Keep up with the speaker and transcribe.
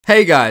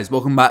Hey guys,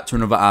 welcome back to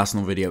another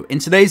Arsenal video. In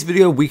today's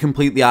video, we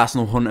complete the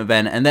Arsenal Hunt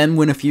event and then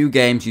win a few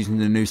games using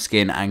the new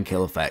skin and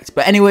kill effect.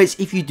 But anyways,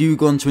 if you do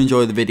go on to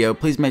enjoy the video,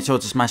 please make sure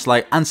to smash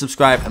like and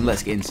subscribe, and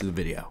let's get into the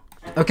video.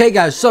 Okay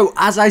guys, so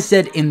as I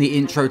said in the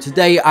intro,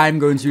 today I'm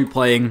going to be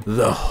playing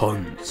The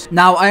Hunt.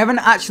 Now, I haven't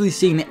actually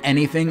seen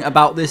anything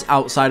about this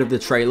outside of the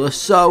trailer,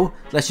 so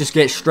let's just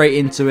get straight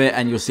into it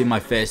and you'll see my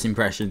first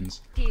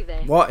impressions.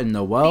 What in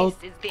the world?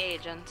 This is the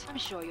agent. I'm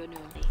sure you knew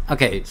me.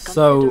 Okay,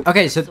 so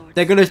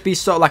they're gonna be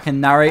sort of like a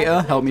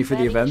narrator, help me through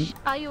the event.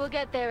 How you will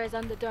get there is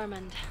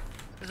undetermined.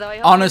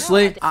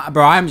 Honestly,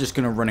 bro, I'm just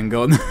gonna run and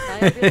gun.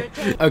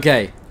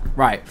 Okay,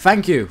 right,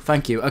 thank you,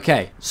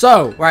 okay.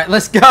 So, right,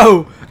 let's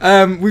go.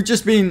 We've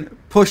just been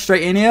pushed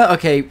straight in here.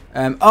 Okay,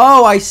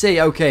 oh, I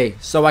see, okay.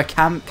 So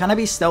can I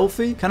be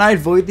stealthy? Can I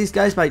avoid these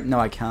guys by, no,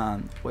 I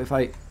can't. What if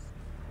okay,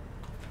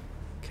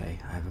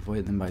 I've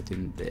avoided them by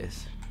doing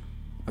this.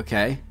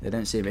 Okay, they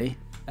don't see me.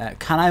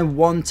 Can I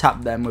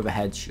one-tap them with a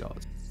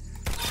headshot?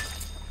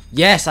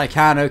 Yes, I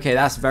can. Okay,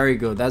 that's very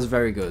good. That's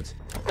very good.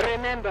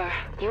 Remember,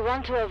 you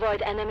want to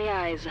avoid enemy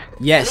eyes.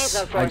 Yes,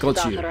 I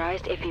got you.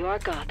 If you are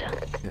caught.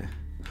 Okay.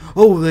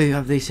 Oh,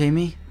 have they seen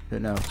me?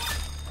 Don't know.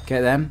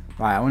 Get them.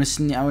 Right, I want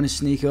to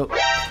sneak up.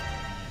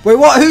 Wait,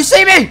 what? Who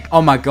see me?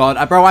 Oh my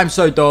god, bro, I'm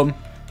so dumb.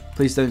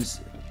 Please don't.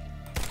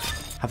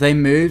 Have they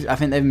moved? I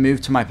think they've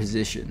moved to my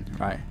position.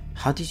 Right.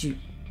 How did you?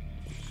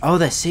 Oh,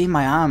 they're seeing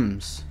my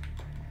arms.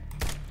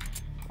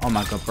 Oh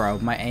my god, bro.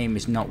 My aim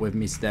is not with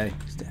me today.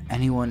 Is there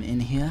anyone in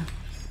here?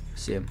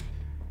 See him.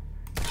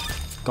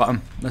 Got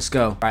him. Let's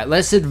go. Right,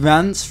 let's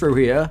advance through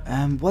here.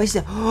 What is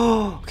it?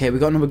 Oh, okay, we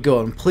got another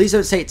gun. Please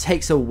don't say it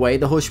takes away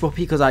the hush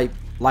puppy, because I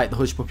like the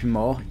hush puppy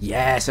more.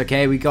 Yes,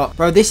 okay, we got...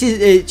 Bro,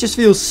 it just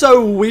feels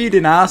so weird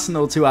in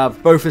Arsenal to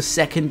have both a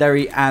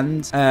secondary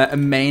and a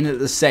main at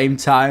the same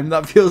time.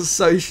 That feels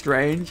so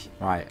strange.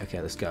 Right, okay,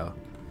 let's go.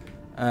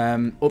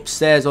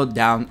 Upstairs or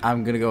down?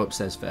 I'm gonna go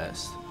upstairs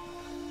first.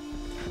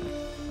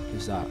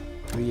 Who's that?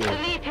 Who are you?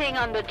 Sleeping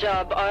on the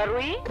job, are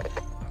we?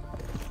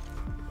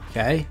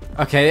 Okay.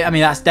 Okay, I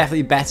mean, that's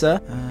definitely better.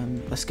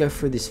 Let's go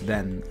through this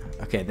vent.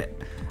 Okay,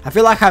 I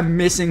feel like I'm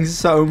missing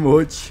so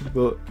much,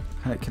 but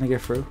can I go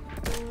through?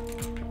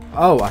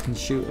 Oh, I can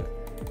shoot it.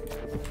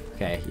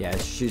 Okay, yeah,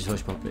 shoot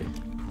hush puppy.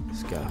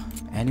 Let's go.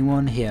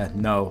 Anyone here?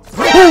 No.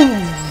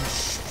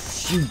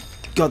 Shoot.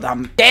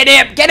 Goddamn. Get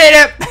it! Get it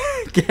up!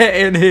 Get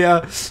in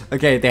here.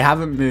 Okay, they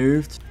haven't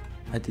moved.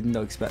 I did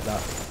not expect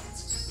that.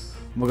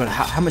 Oh my god,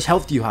 how much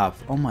health do you have?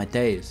 Oh my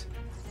days.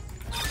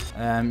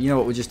 You know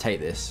what, we'll just take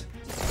this.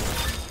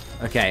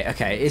 Okay,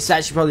 it's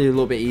actually probably a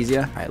little bit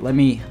easier. Alright, let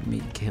me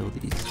kill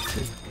these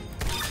two.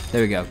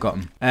 There we go, got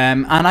them.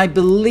 And I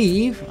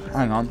believe,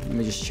 hang on, let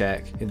me just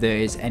check if there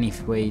is any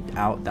way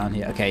out down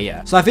here. Okay,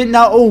 yeah. So I think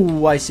now,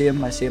 oh, I see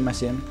him.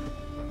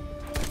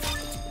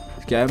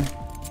 Get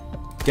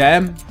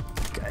him.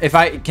 If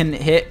I can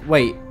hit,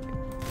 wait.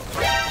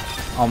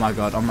 Oh my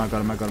god. How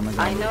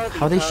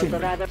are they shooting me?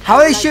 How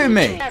are they shooting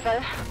me?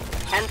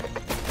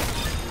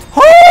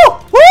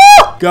 Oh!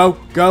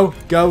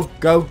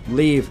 Go.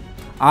 Leave.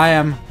 I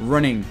am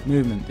running.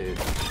 Movement, dude.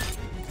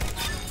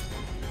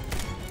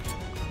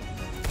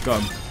 Go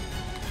on.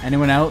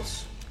 Anyone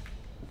else?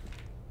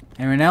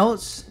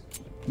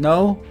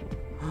 No?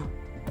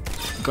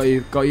 Got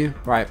you.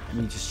 Right, let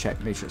me just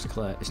check. Make sure it's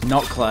clear. It's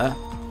not clear.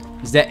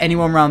 Is there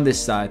anyone around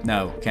this side?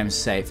 No. Okay, I'm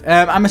safe.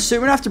 I'm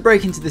assuming I have to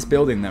break into this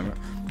building then.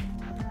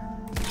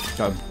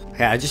 Go.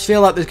 Okay, I just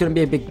feel like there's going to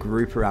be a big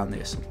group around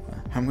here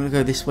somewhere. I'm going to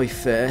go this way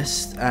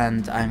first,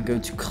 and I'm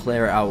going to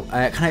clear it out.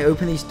 Can I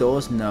open these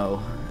doors?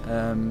 No.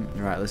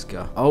 Right, let's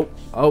go.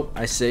 Oh,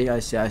 I see.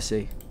 Are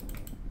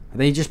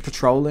they just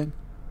patrolling?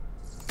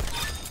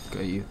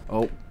 Got you.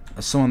 Oh,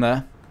 there's someone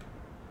there.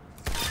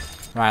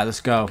 Right, let's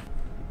go.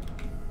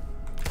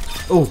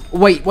 Oh,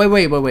 wait.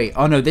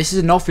 Oh no, this is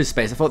an office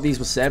space. I thought these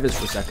were servers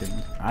for a second.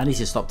 I need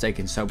to stop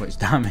taking so much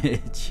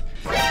damage.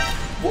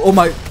 Oh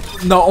my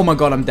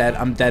god,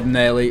 I'm dead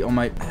nearly. Oh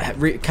my,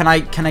 can I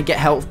get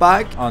health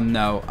back? Oh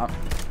no.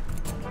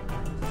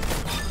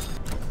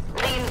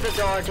 The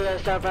door to the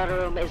server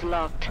room is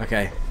locked.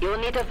 Okay. You'll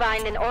need to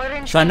find an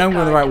orange. So I know I'm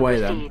going the right way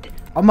then.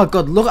 Oh my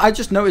god, look, I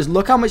just noticed,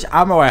 look how much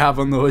ammo I have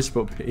on the hush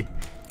puppy.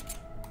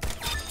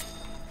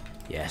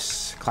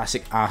 Yes,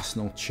 classic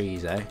Arsenal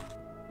cheese, eh?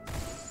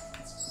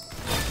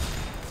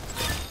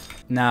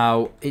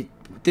 Now,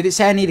 did it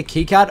say I need a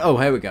keycard? Oh,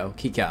 here we go,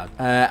 keycard.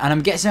 And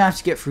I'm guessing I have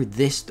to get through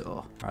this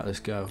door. Alright, let's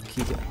go.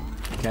 Keycard.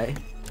 Okay.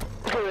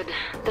 Good.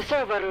 The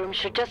server room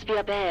should just be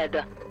up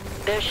ahead.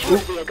 There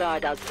should be a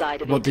guard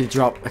outside of it. What did it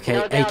drop? Okay,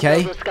 no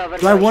AK?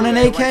 Do I want an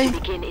AK?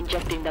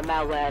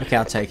 Okay,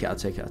 I'll take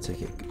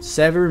it.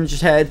 Server room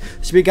just ahead.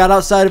 Should be a guard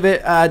outside of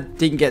it.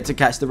 Didn't get to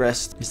catch the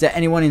rest. Is there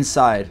anyone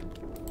inside?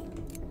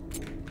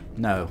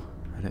 No,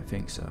 I don't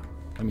think so.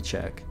 Let me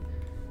check.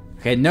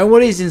 Okay,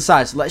 nobody's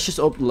inside, so let's just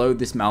upload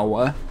this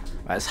malware.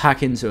 Right, let's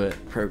hack into it.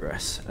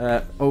 Progress.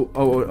 Oh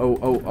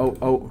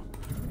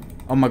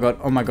my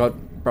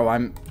god. Bro,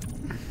 I'm...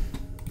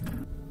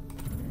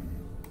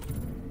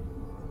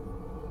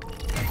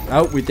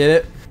 Oh, we did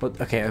it.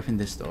 But, okay, open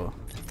this door.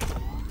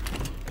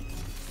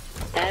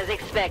 As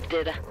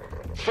expected.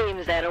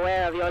 Seems they're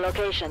aware of your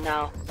location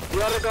now.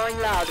 You're going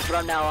loud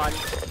from now on.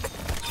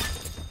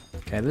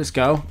 Okay, let's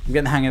go. I'm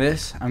getting the hang of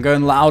this. I'm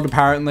going loud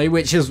apparently,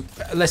 which is,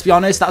 let's be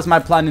honest, that's my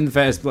plan in the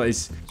first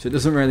place. So it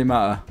doesn't really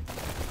matter.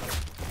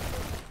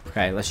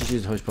 Okay, let's just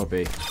use Hush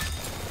Puppy.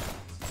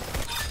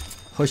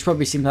 Hush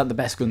Puppy seems like the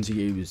best gun to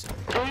use.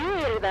 Do you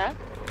hear that?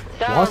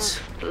 What? Sounds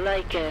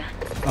like a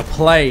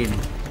plane.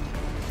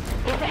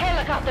 It's a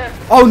helicopter.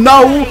 Oh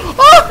no!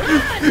 Ah!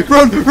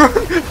 Run!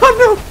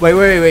 Oh no!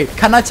 Wait.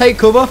 Can I take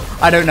cover?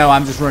 I don't know.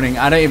 I'm just running.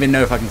 I don't even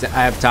know if I can.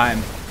 I have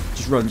time.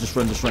 Just run.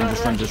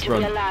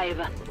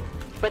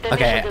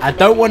 Okay, I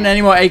don't want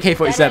any more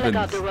AK-47s. That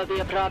helicopter will be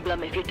a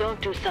problem if you don't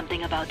do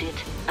something about it.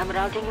 I'm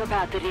routing your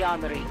path to the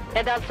armory.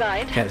 Head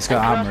outside. Okay, let's go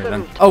armory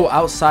then. Oh,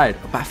 outside.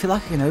 But I feel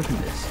like I can open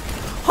this.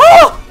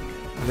 Oh!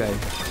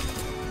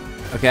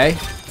 Okay.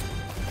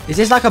 Is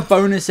this like a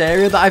bonus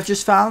area that I've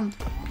just found?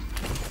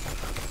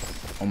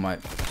 Oh my.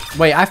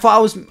 Wait, I thought I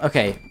was.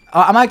 Okay.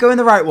 Am I going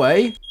the right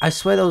way? I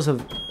swear there was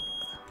a.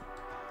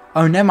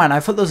 Oh, never mind. I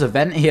thought there was a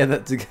vent here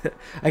that.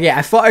 Okay,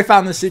 I thought I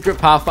found the secret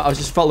path, but I was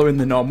just following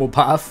the normal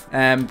path.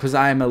 Because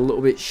I am a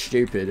little bit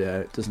stupid.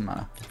 It doesn't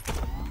matter.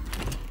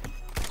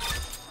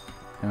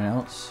 Anyone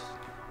else?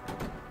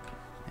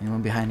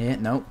 Anyone behind here?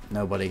 Nope.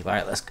 Nobody.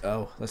 Right, let's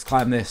go. Let's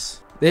climb this.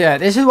 Yeah,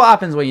 this is what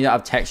happens when you don't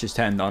have textures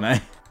turned on, eh?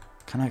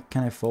 Can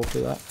I fall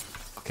through that?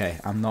 Okay,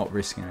 I'm not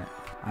risking it.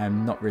 I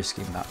am not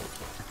risking that.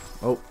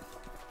 Oh.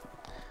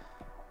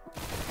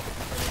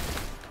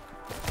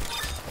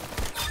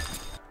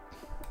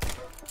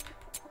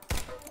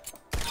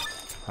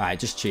 Alright,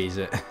 just cheese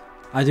it.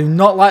 I do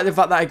not like the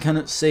fact that I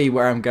cannot see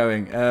where I'm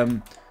going.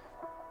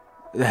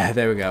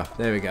 There we go.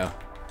 There we go.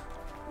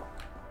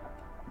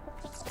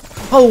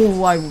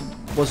 Oh, I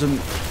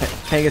wasn't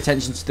paying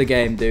attention to the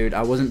game, dude.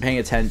 I wasn't paying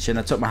attention.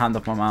 I took my hand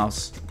off my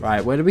mouse.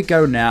 Right, where do we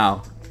go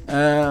now?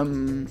 I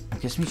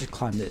guess we just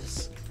climb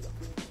this.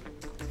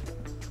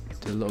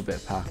 Do a little bit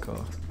of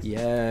parkour.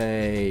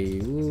 Yay.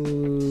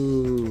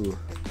 Ooh.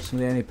 Some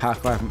of the only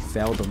parkour I haven't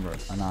failed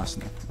on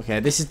Arsenal. Okay,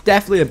 this is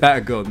definitely a better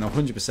gun,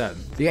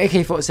 100%. The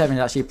AK-47 is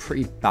actually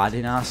pretty bad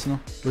in Arsenal.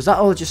 Was that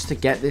all just to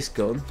get this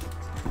gun?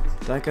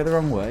 Did I go the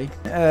wrong way?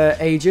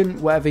 Agent,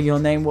 whatever your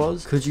name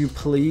was, could you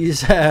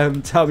please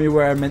tell me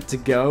where I meant to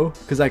go?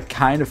 Because I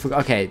kind of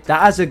forgot. Okay,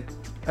 that has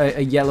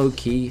a yellow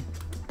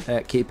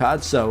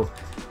keypad, so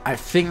I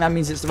think that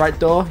means it's the right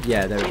door.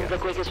 Yeah, there we go. The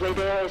quickest way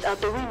there is out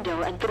the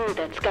window and through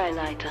that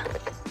skylight.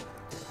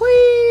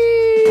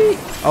 Whee!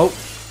 Oh.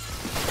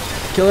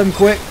 Kill him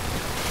quick.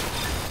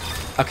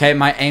 Okay,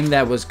 my aim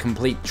there was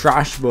complete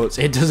trash, but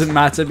it doesn't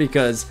matter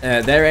because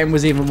their aim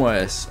was even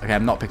worse. Okay,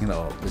 I'm not picking that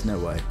up. There's no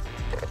way.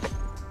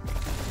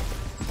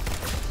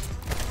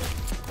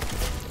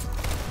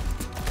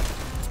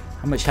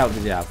 How much health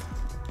does he have?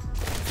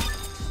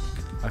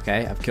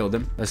 Okay, I've killed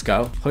him. Let's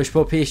go. Hush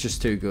Puppy is just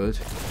too good.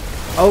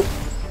 Oh.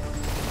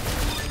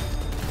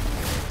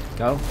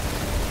 Go.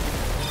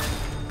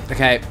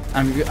 Okay,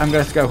 I'm gonna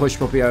have to go Hush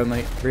Puppy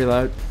only.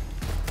 Reload.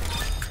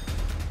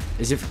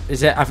 Is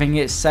it? I think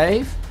it's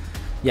safe.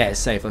 Yeah, it's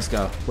safe. Let's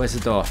go. Where's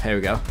the door? Here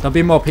we go. There'll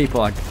be more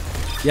people.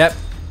 Yep.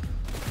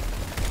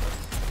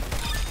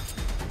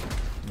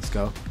 Let's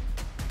go.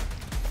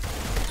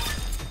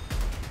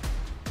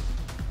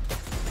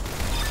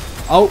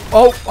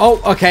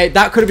 Oh, okay,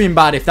 that could have been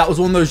bad. If that was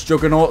one of those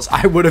juggernauts,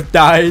 I would have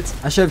died.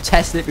 I should have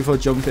tested it before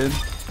jumping.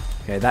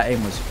 Okay, that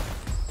aim was...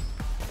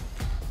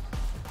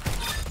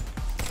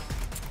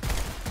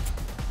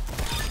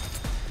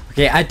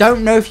 Okay, I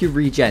don't know if you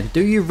regen.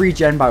 Do you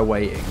regen by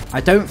waiting?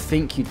 I don't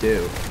think you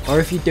do. Or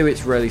if you do,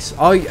 it's really...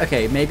 Oh,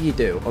 okay, maybe you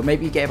do. Or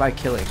maybe you get it by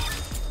killing.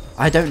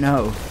 I don't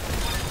know.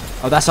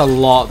 Oh, that's a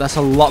lot. That's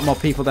a lot more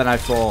people than I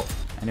thought.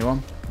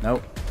 Anyone?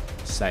 Nope.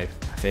 Safe,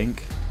 I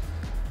think.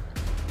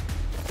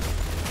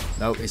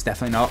 Nope, it's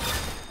definitely not.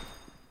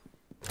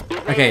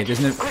 Okay, there's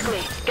no...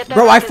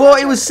 Bro, I thought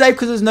it was safe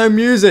because there's no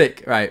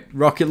music. Right,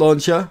 rocket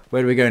launcher.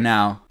 Where do we go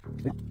now?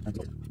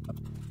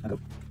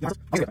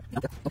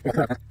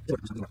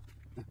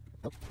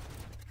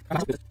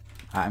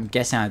 I'm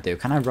guessing I do.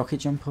 Can I rocket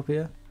jump up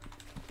here?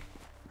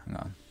 Hang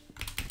on.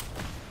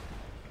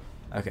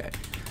 Okay.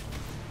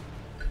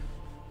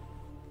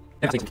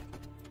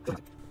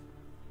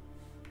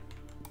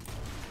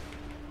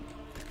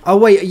 Oh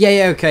wait,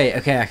 yeah, okay,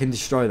 I can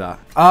destroy that.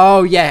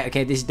 Oh yeah,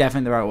 okay, this is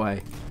definitely the right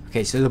way.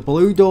 Okay, so the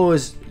blue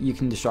doors you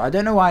can destroy. I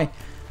don't know why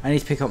I need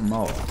to pick up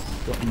more.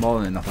 Got more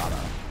than enough ammo.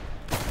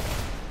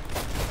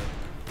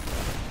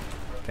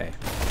 Okay.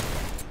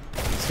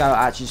 This guy will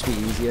actually just be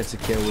easier to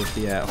kill with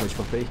the Hush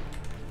Puppy.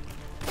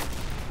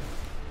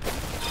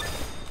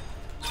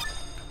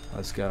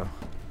 Let's go.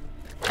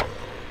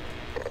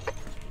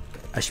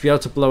 I should be able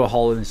to blow a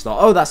hole in this door.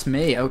 Oh, that's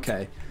me,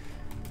 okay.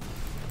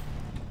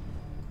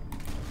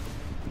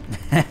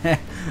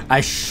 I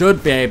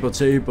should be able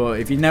to, but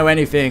if you know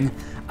anything,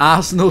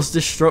 Arsenal's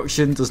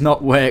destruction does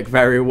not work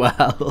very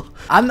well.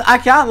 I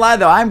can't lie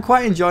though, I'm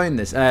quite enjoying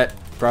this.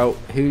 Bro,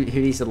 who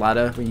needs a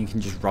ladder when you can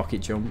just rocket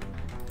jump?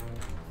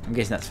 I'm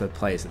guessing that's for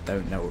players that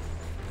don't know.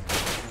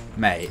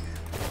 Mate.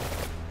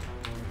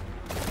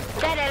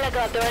 That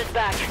helicopter is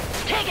back.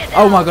 Take it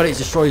Oh down. my god, it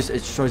destroys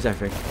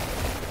everything.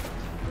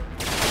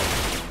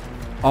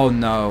 Oh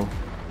no.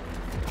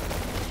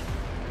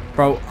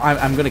 Bro,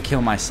 I'm gonna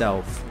kill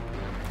myself.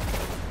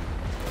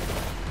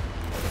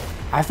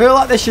 I feel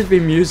like there should be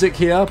music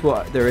here,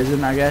 but there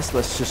isn't, I guess.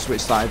 Let's just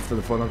switch sides for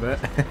the fun of it.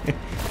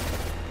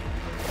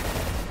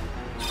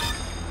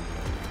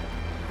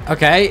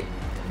 Okay,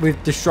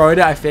 we've destroyed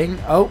it, I think.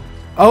 Oh,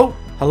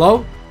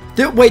 hello?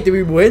 Wait, did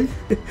we win?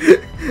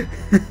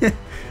 Did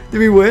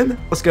we win?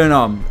 What's going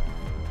on?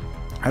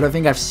 I don't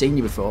think I've seen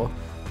you before.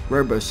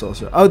 Robo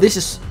Sorcerer. Oh, this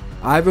is...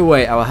 Either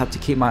way, I will have to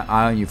keep my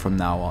eye on you from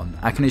now on.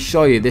 I can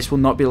assure you this will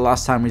not be the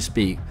last time we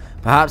speak.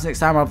 Perhaps next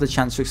time I'll have the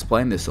chance to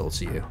explain this all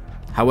to you.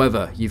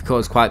 However, you've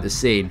caused quite the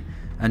scene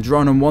and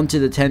drawn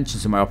unwanted attention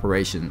to my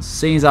operations.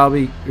 Seeing as I'll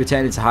be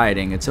returning to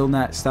hiding. Until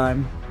next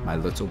time, my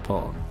little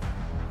pawn.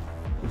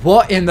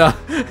 What in the...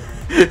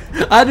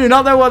 I do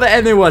not know what the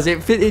ending was.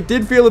 It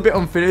did feel a bit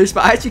unfinished,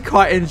 but I actually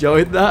quite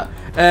enjoyed that.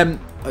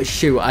 Oh,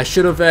 shoot, I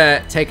should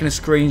have taken a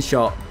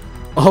screenshot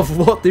of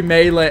what the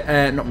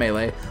melee, not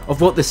melee, of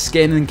what the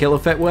skin and kill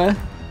effect were.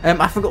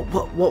 I forgot,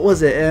 what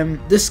was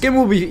it? The skin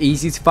will be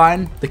easy to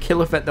find. The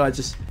kill effect, though,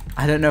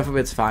 I don't know if I'll be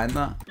able to find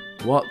that.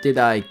 What did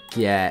I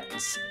get?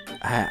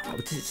 Did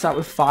it start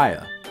with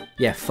fire?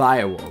 Yeah,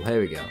 firewall.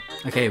 Here we go.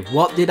 Okay,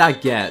 what did I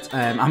get?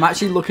 I'm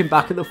actually looking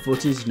back at the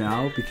footage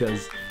now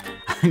because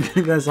I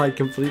guess I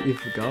completely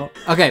forgot.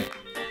 Okay,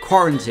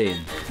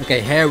 quarantine.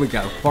 Okay, here we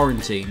go.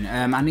 Quarantine.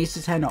 I need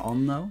to turn it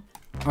on though.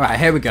 All right,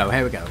 here we go.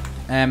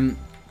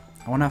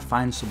 I want to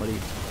find somebody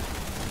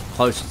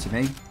closer to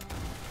me.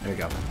 There we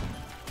go.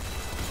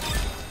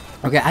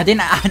 Okay, I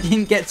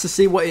didn't get to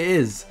see what it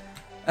is.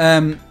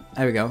 There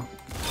we go.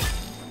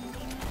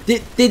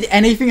 Did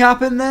anything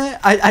happen there?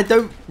 I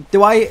don't...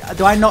 Do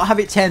I not have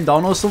it turned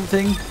on or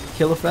something?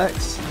 Kill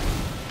effects?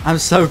 I'm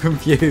so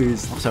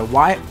confused. So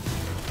why...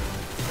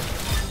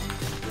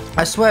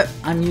 I swear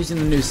I'm using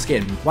the new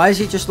skin. Why does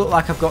it just look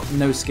like I've got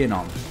no skin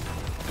on?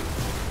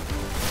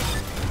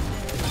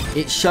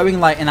 It's showing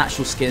like an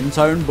actual skin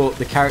tone, but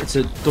the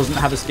character doesn't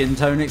have a skin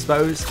tone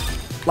exposed.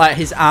 Like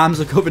his arms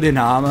are covered in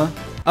armor.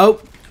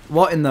 Oh,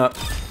 what in the...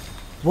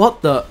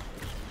 What the...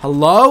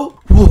 Hello?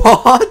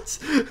 What?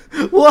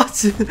 What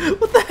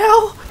the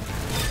hell?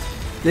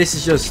 This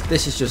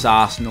is just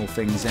Arsenal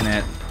things,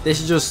 innit? This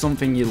is just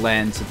something you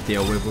learn to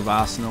deal with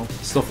Arsenal.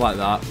 Stuff like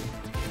that.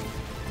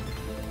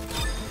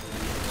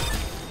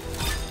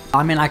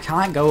 I mean, I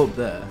can't go up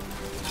there.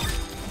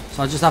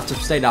 So I just have to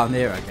stay down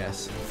here, I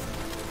guess.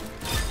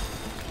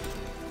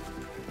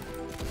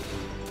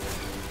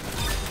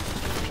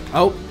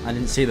 Oh, I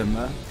didn't see them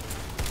there.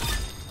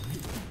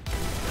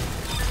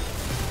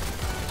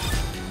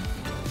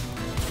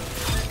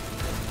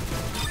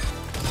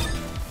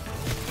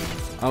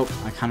 Oh,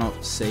 I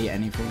cannot see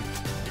anything.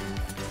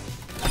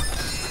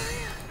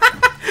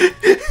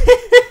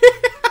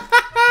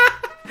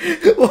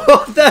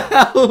 What the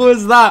hell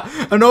was that?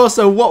 And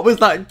also, what was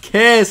that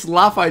curse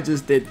laugh I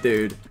just did,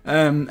 dude?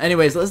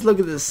 Anyways, let's look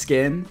at the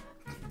skin.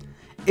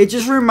 It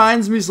just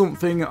reminds me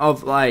something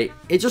of, like...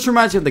 It just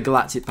reminds me of the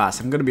Galactic Pass,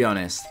 I'm gonna be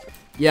honest.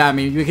 Yeah, I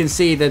mean, we can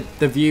see that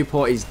the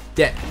viewport is...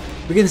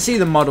 We can see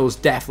the model's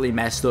definitely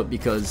messed up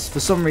because, for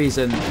some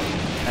reason,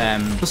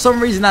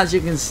 as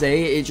you can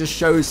see, it just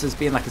shows as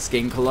being like a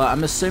skin color.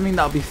 I'm assuming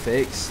that'll be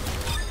fixed.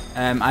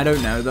 I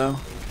don't know, though.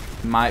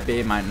 It might be,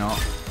 it might not.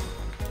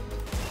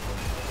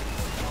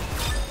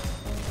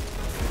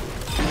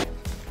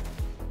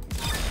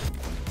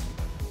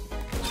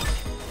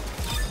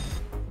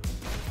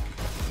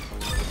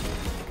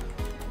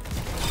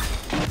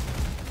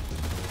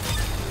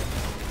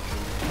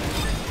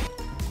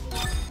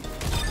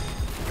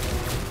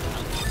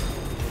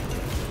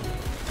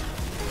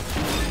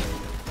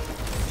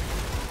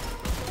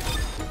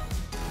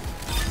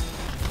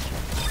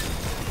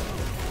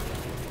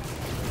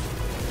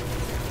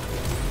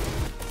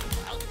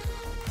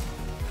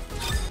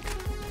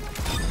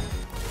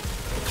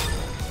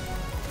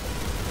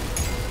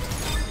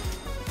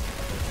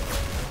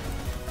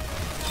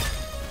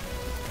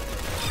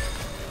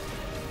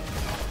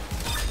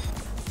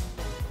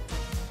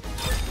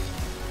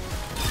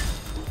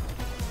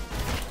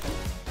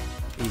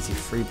 Easy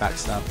free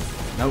backstab.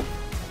 Nope.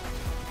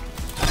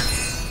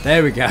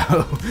 There we go.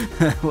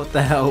 What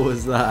the hell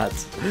was that?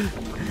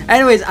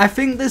 Anyways, I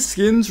think the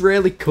skin's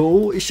really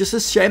cool. It's just a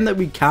shame that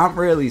we can't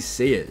really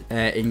see it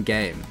in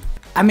game.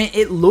 I mean,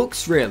 it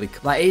looks really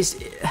like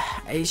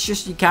it's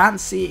just you can't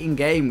see it in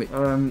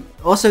game.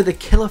 Also, the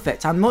kill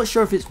effect. I'm not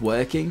sure if it's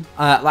working.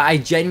 Like I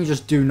genuinely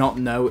just do not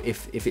know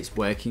if it's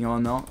working or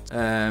not.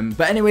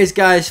 But anyways,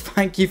 guys,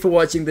 thank you for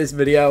watching this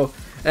video.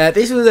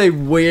 This was a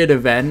weird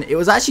event. It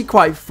was actually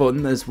quite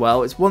fun as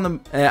well. It's one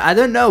of them, I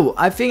don't know.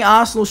 I think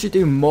Arsenal should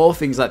do more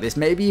things like this.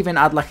 Maybe even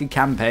add like a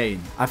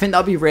campaign. I think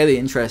that'd be really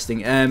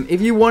interesting.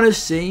 If you want to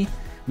see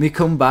me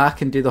come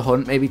back and do the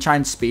hunt, maybe try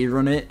and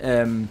speedrun it,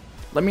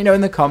 let me know in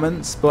the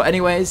comments. But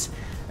anyways,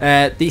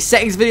 the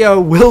settings video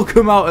will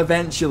come out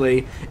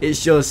eventually.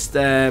 It's just,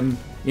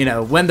 you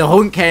know, when the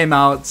hunt came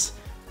out,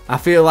 I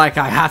feel like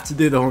I have to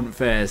do the hunt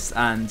first.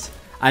 And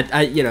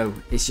You know,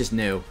 it's just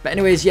new. But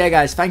anyways, yeah,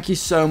 guys, thank you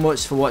so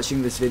much for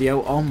watching this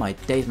video. Oh my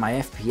days, my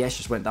FPS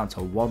just went down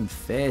to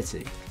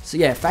 130. So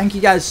yeah, thank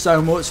you guys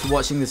so much for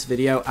watching this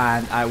video,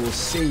 and I will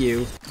see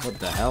you, what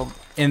the hell,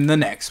 in the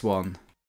next one.